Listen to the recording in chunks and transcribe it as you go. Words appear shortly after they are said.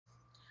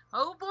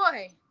Oh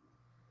boy.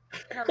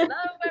 Hello,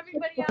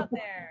 everybody out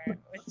there.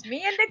 It's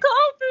me and Nicole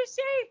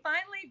Fouche,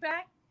 finally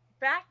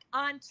back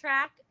on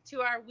track to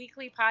our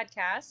weekly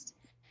podcast.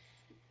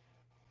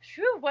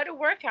 Phew, what a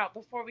workout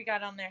before we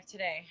got on there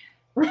today.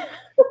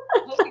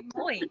 Holy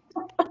moly.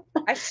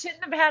 I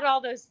shouldn't have had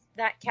all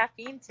that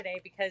caffeine today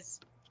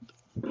because,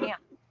 yeah.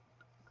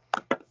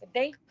 But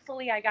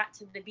thankfully, I got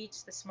to the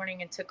beach this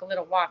morning and took a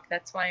little walk.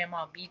 That's why I'm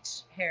all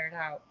beach haired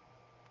out.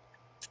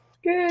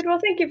 Good. Well,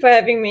 thank you for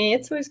having me.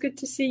 It's always good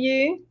to see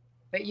you.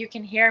 But you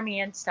can hear me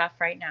and stuff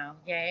right now.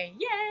 Yay,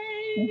 yay!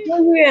 I hear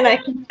you and I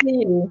can see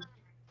you.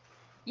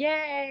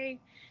 Yay!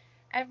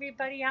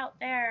 Everybody out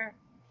there.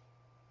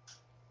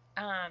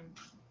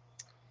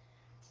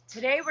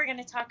 Today we're going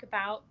to talk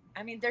about,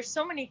 there's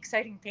so many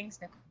exciting things,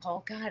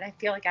 Nicole. God, I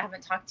feel like I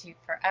haven't talked to you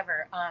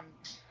forever.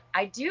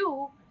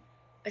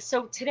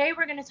 So today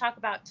we're going to talk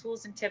about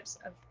tools and tips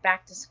of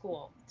back to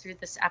school through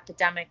this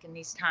epidemic and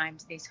these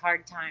times, these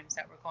hard times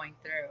that we're going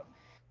through.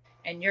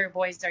 And your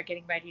boys are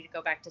getting ready to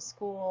go back to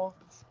school.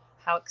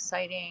 How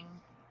exciting.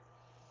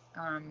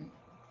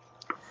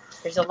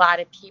 There's a lot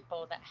of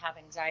people that have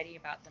anxiety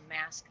about the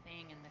mask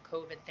thing and the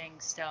COVID thing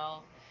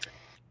still.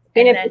 It's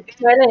been a big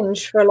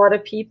challenge for a lot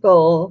of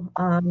people.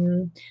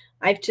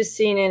 I've just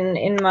seen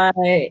in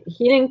my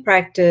healing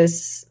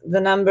practice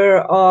the number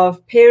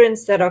of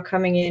parents that are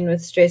coming in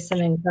with stress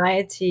and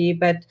anxiety,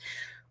 but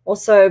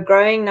also a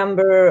growing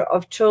number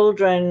of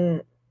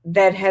children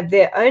that have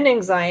their own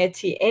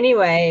anxiety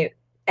anyway,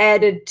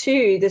 added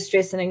to the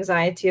stress and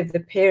anxiety of the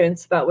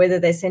parents about whether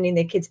they're sending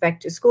their kids back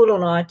to school or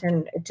not.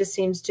 And it just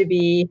seems to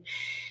be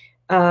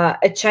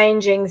a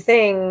changing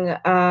thing.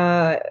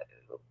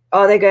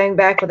 Are they going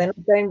back? Are they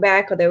not going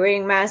back? Are they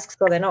wearing masks?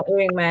 Are they not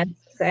wearing masks?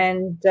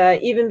 And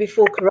even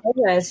before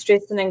Corona,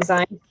 stress and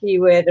anxiety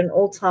were at an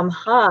all-time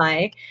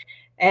high.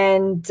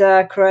 And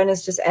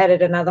Corona's just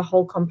added another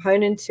whole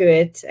component to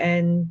it.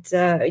 And,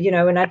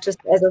 when I just,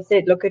 as I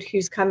said, look at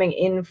who's coming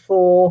in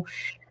for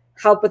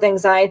help with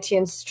anxiety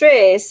and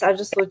stress, I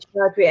just thought,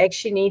 we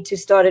actually need to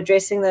start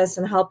addressing this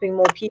and helping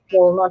more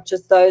people, not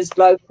just those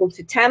local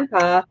to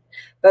Tampa,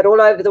 but all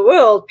over the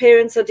world.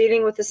 Parents are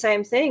dealing with the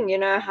same thing.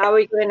 How are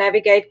we going to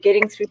navigate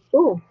getting through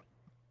school?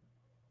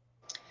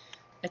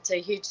 It's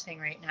a huge thing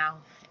right now.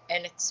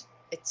 And it's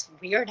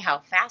weird how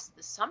fast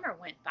the summer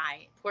went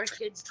by. Poor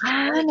kids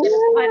didn't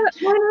really get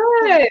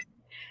fun.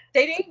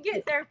 They didn't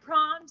get their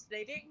proms.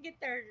 They didn't get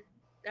their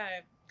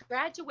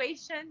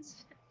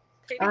graduations.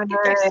 They didn't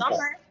get their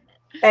summer.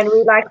 And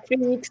we're like 3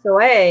 weeks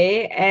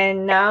away,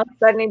 and now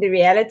suddenly the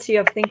reality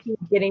of thinking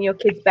of getting your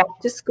kids back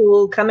to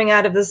school, coming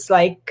out of this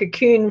like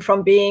cocoon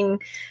from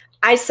being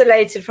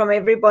isolated from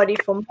everybody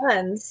for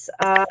months,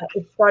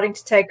 it's starting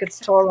to take its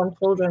toll on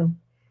children.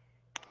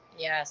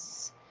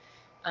 Yes.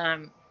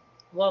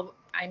 Well,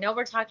 I know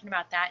we're talking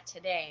about that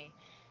today,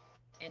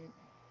 and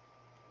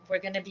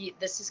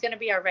this is going to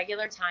be our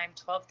regular time,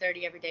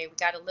 12:30 every day. We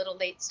got a little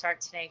late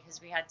start today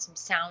because we had some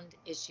sound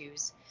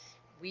issues.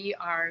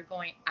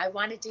 I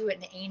want to do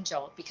an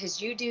angel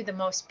because you do the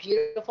most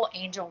beautiful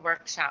angel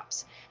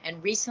workshops.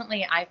 And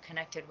recently I've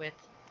connected with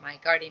my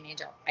guardian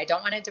angel. I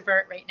don't want to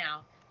divert right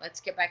now.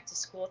 Let's get back to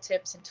school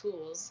tips and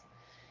tools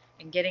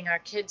and getting our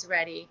kids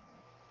ready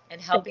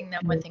and helping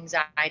them with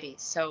anxiety.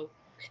 So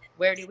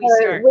where do we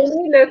start? When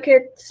we look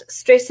at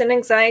stress and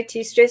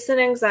anxiety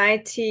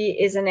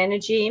is an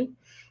energy.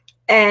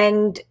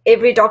 And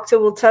every doctor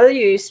will tell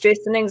you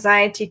stress and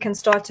anxiety can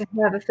start to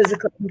have a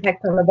physical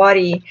impact on the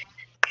body.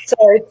 So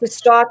to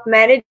start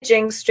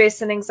managing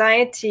stress and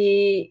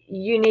anxiety,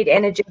 you need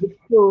energetic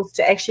tools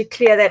to actually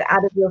clear that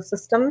out of your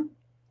system.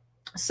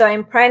 So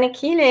in pranic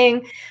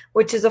healing,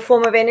 which is a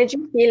form of energy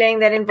healing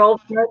that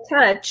involves no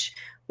touch,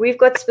 we've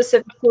got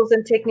specific tools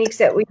and techniques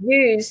that we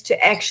use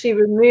to actually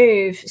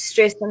remove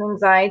stress and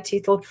anxiety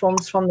thought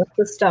forms from the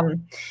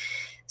system.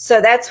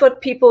 So that's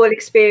what people will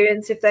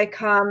experience if they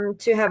come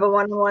to have a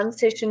one-on-one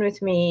session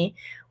with me.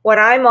 What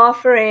I'm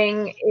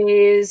offering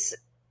is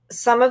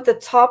some of the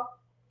top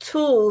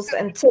tools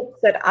and tips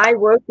that I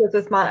work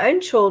with my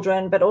own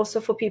children, but also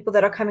for people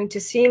that are coming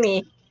to see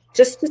me,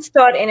 just to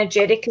start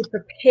energetically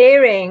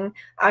preparing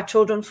our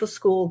children for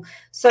school.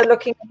 So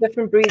looking at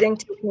different breathing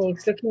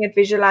techniques, looking at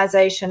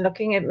visualization,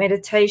 looking at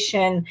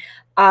meditation,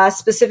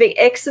 specific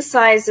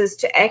exercises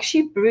to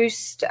actually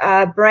boost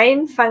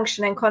brain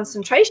function and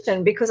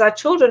concentration, because our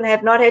children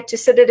have not had to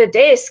sit at a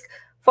desk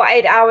for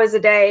 8 hours a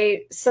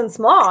day since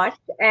March.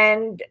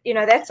 And,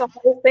 that's a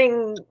whole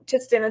thing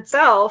just in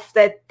itself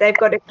that they've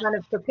got to kind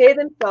of prepare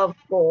themselves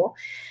for.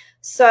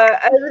 So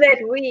over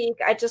that week,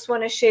 I just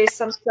want to share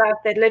some stuff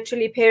that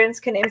literally parents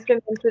can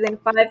implement within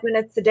 5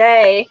 minutes a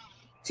day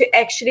to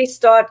actually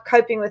start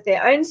coping with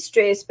their own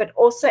stress, but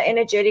also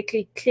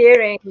energetically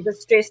clearing the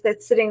stress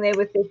that's sitting there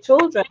with their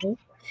children.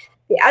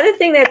 The other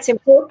thing that's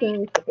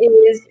important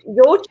is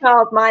your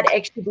child might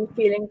actually be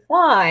feeling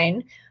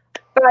fine,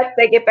 but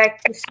they get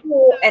back to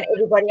school and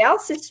everybody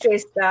else is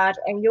stressed out,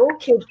 and your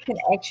kids can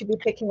actually be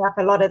picking up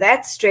a lot of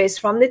that stress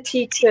from the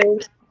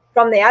teachers,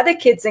 from the other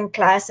kids in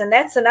class. And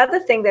that's another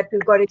thing that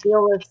we've got to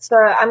deal with. So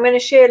I'm going to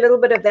share a little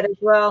bit of that as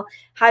well,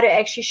 how to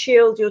actually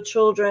shield your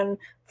children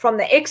from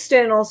the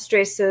external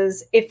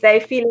stresses. If they're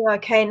feeling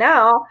okay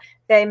now,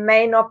 they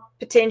may not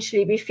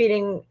potentially be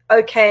feeling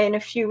okay in a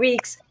few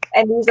weeks.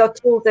 And these are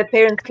tools that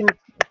parents can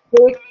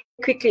very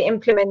quickly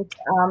implement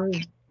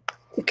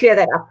to clear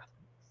that up.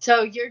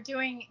 So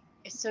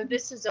so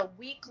this is a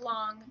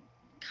week-long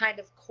kind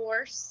of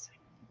course,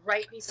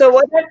 right? So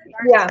what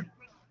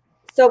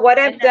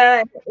I've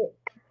done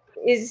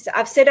is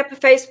I've set up a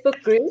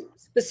Facebook group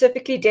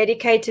specifically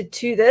dedicated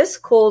to this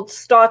called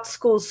Start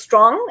School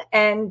Strong.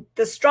 And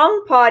the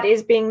strong part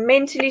is being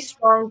mentally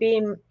strong,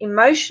 being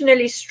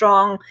emotionally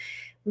strong,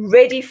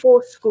 ready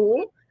for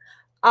school.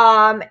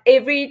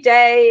 Every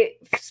day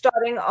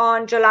starting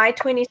on July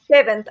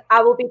 27th,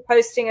 I will be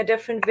posting a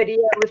different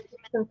video with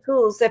some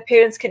tools that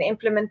parents can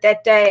implement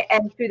that day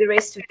and through the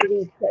rest of the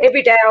week. So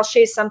every day I'll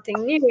share something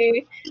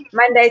new,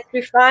 Monday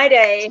through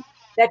Friday,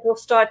 that will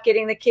start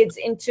getting the kids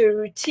into a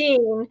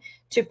routine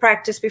to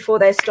practice before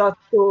they start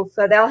school.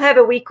 So they'll have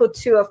a week or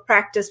two of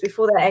practice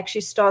before they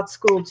actually start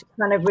school to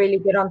kind of really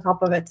get on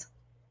top of it.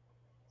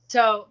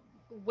 So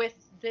with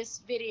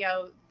this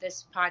video,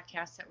 this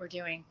podcast that we're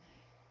doing,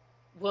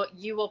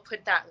 you will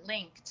put that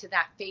link to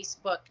that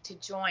Facebook to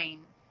join,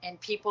 and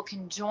people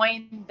can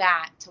join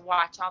that to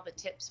watch all the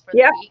tips for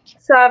the week.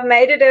 So I've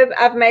made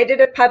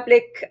it a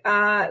public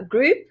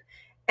group,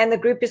 and the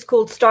group is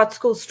called Start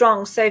School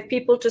Strong. So if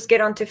people just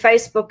get onto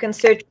Facebook and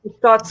search for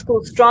Start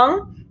School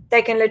Strong,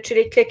 they can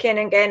literally click in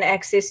and gain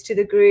access to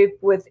the group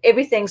with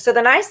everything. So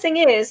the nice thing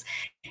is,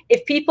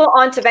 if people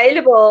aren't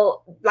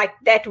available like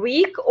that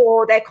week,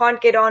 or they can't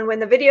get on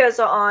when the videos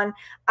are on,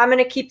 I'm going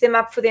to keep them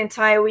up for the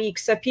entire week.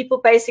 So people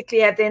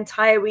basically have the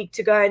entire week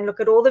to go and look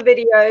at all the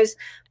videos,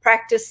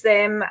 practice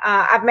them.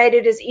 I've made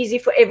it as easy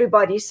for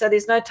everybody. So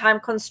there's no time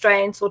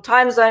constraints or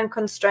time zone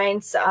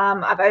constraints.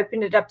 I've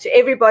opened it up to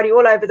everybody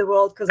all over the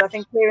world, because I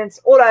think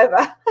parents all over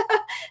are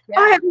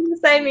having the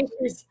same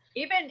issues.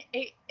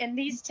 And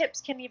these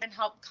tips can even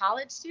help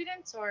college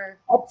students, or?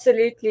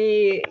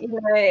 Absolutely.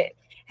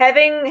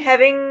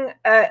 Having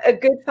a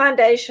good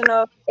foundation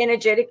of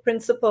energetic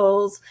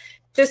principles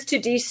just to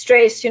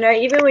de-stress,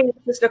 even when you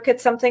just look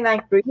at something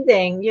like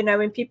breathing,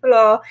 when people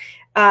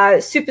are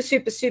super,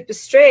 super, super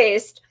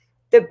stressed,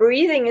 the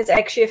breathing is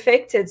actually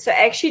affected. So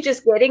actually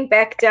just getting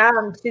back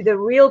down to the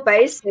real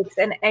basics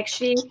and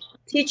actually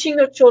teaching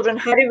your children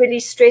how to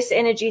release stress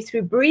energy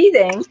through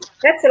breathing,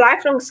 that's a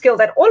lifelong skill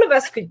that all of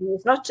us could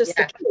use, not just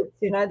the kids,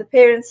 the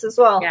parents as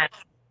well. Yeah.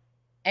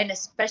 And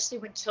especially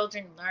when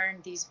children learn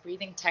these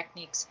breathing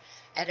techniques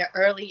at an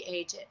early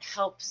age, it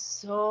helps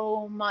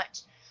so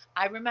much.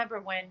 I remember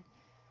when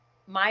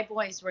my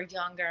boys were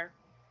younger,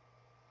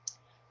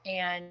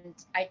 and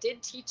I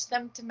did teach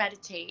them to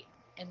meditate,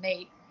 and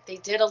they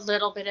did a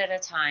little bit at a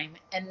time.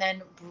 And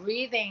then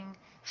breathing,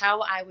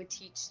 how I would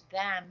teach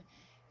them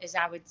is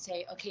I would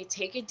say, okay,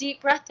 take a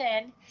deep breath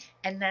in,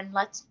 and then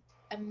let's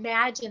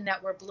imagine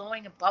that we're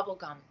blowing a bubble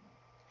gum,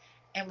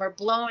 and we're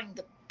blowing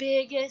the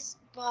biggest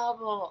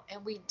bubble,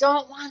 and we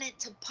don't want it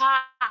to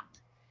pop.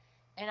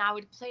 And I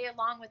would play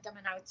along with them,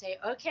 and I would say,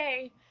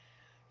 okay,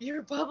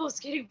 your bubble's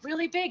getting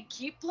really big.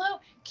 Keep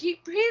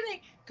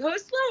breathing, go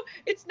slow.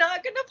 It's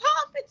not gonna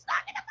pop.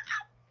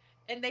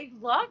 And they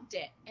loved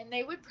it, and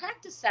they would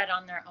practice that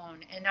on their own.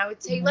 And I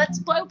would say, let's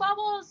blow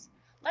bubbles,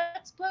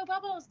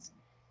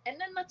 and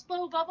then let's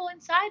blow a bubble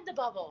inside the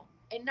bubble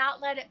and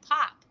not let it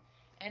pop.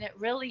 And it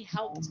really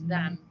helped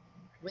them.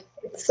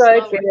 It's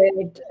so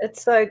good.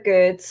 It's so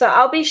good. So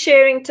I'll be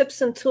sharing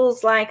tips and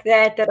tools like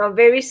that are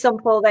very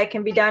simple. They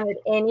can be done at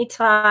any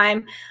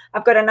time.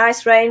 I've got a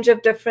nice range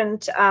of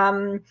different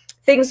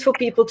things for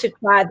people to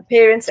try, the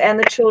parents and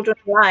the children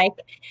alike.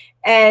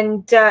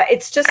 And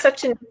it's just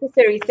such a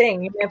necessary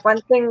thing. One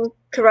thing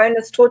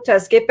Corona's taught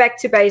us, get back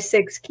to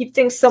basics, keep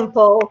things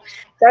simple,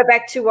 go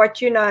back to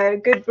what you know,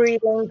 good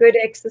breathing, good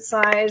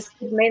exercise,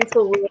 good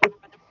mental work,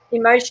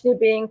 emotionally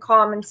being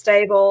calm and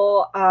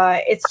stable.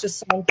 It's just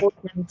so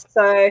important.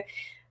 So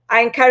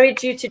I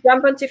encourage you to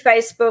jump onto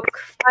Facebook,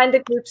 find the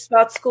group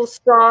Start School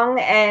Strong,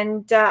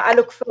 and I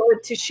look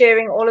forward to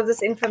sharing all of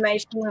this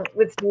information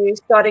with you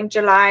starting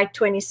July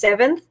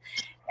 27th.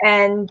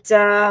 And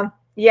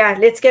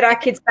let's get our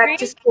kids back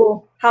to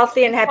school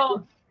healthy and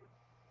happy.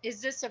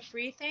 Is this a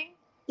free thing?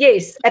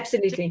 Yes,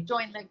 absolutely. To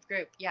join the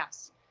group,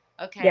 yes.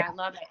 Okay, I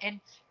love it.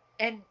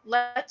 And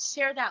let's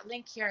share that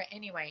link here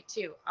anyway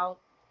too. I'll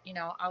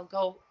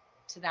go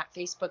to that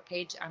Facebook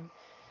page.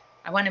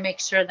 I want to make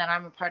sure that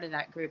I'm a part of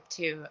that group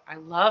too. I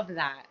love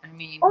that. I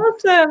mean,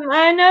 awesome.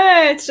 I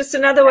know, it's just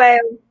another way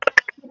of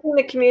keeping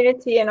the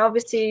community. And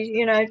obviously,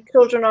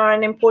 children are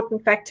an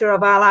important factor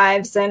of our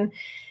lives. And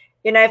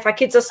if our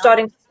kids are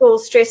starting school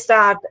stressed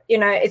out,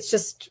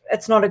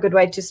 it's not a good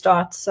way to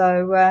start.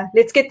 So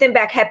let's get them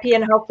back happy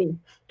and healthy.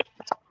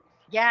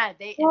 Yeah,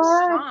 and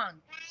strong.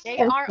 They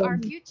are our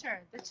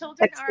future. The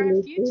children are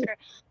our future.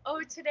 Oh,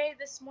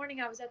 this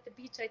morning I was at the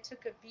beach. I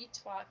took a beach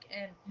walk,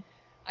 and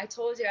I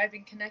told you I've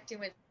been connecting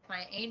with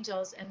my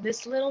angels, and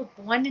this little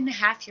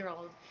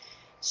 1.5-year-old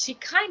she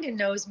kind of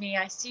knows me.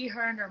 I see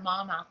her and her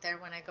mom out there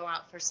when I go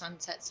out for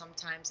sunset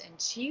sometimes, and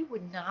she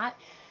would not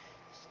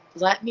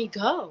let me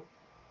go.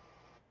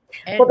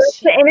 Well, And that's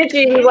the she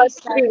energy we really want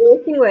to be said,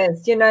 working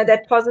with, you know,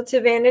 that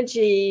positive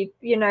energy,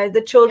 you know,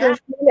 the children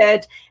yeah, feel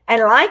it.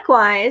 And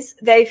likewise,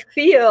 they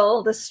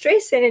feel the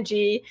stress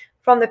energy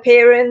from the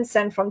parents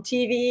and from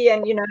TV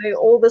and, you know,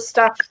 all the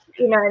stuff,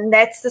 you know, and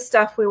that's the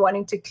stuff we're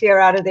wanting to clear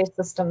out of their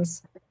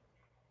systems.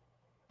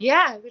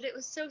 yeah, but it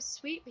was so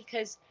sweet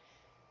because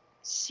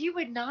she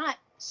did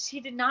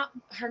not,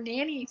 her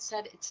nanny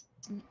said it's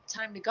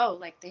time to go.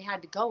 Like they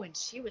had to go. And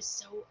she was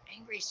so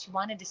angry. She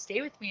wanted to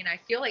stay with me. And I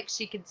feel like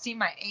she could see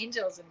my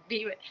angels and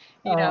be with,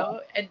 you Oh,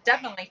 know, and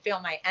definitely feel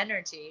my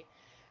energy.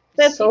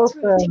 that's She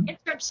threw a awesome.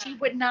 tantrum. She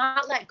would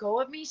not let go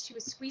of me. She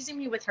was squeezing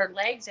me with her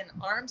legs and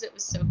arms. It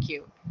was so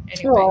cute.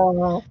 Anyway,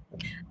 Oh.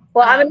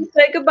 Well, I'm going um, to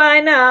say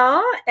goodbye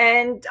now,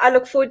 and I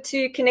look forward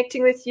to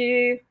connecting with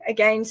you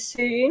again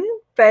soon,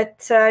 but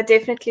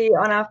definitely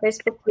on our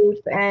Facebook group,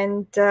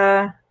 and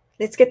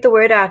let's get the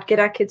word out, get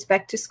our kids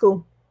back to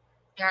school.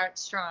 start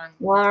strong.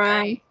 All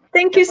right. Right.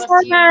 Thank And you we'll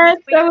so see you much.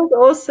 next That week. was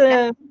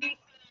awesome.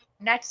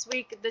 Next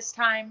week, this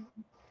time,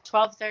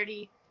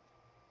 12:30.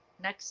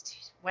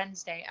 Next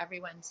Wednesday, every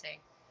Wednesday.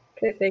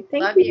 Perfect.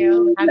 Thank Love you.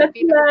 you. Have a Love,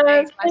 beautiful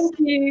day. love. Thank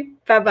you.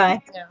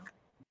 Bye-bye.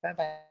 Bye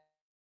bye.